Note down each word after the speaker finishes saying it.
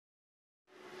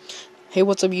Hey,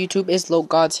 what's up YouTube? It's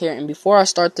LoGods here, and before I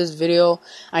start this video,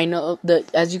 I know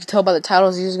that as you can tell by the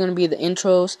titles, these are gonna be the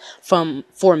intros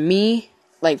for me,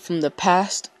 like from the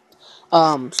past,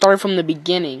 started from the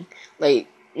beginning, like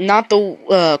not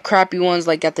the crappy ones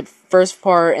like at the first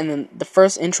part, and then the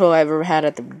first intro I ever had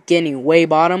at the beginning, way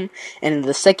bottom, and then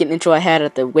the second intro I had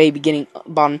at the way beginning,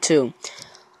 bottom too.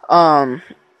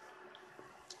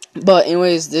 But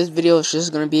anyways, this video is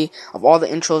just gonna be of all the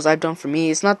intros I've done for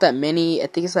me. It's not that many. I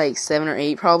think it's like 7 or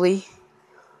 8 probably,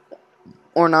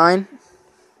 or 9.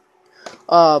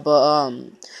 I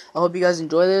hope you guys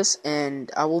enjoy this, and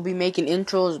I will be making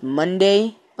intros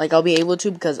Monday. Like I'll be able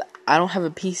to, because I don't have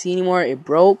a PC anymore. It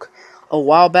broke a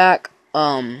while back.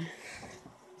 And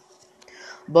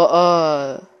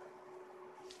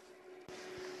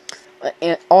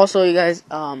also, you guys,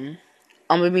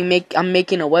 I'm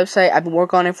making a website. I've been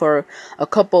working on it for a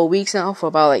couple of weeks now, for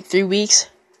about like 3 weeks.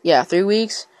 Yeah, 3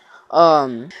 weeks.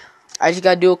 I just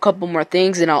gotta do a couple more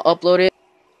things and I'll upload it.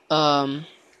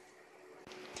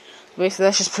 Basically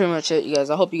that's just pretty much it, you guys.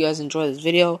 I hope you guys enjoy this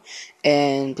video,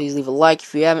 and please leave a like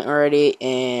if you haven't already,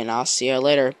 and I'll see you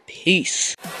later.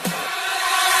 Peace.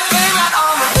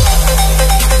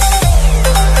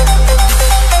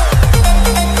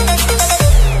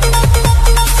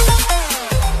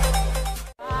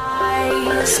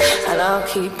 And I'll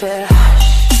keep it.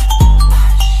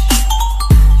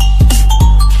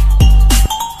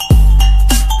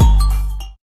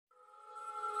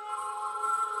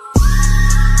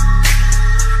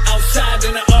 Outside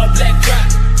in the all black drop,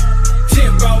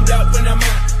 10 rolled up when I'm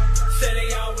out. Say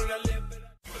they all wanna live in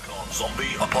a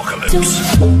zombie apocalypse.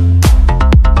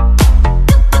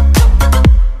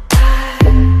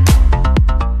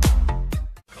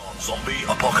 Zombie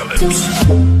apocalypse.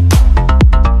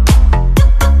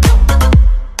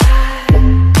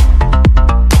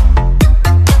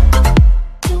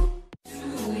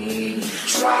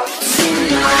 Drop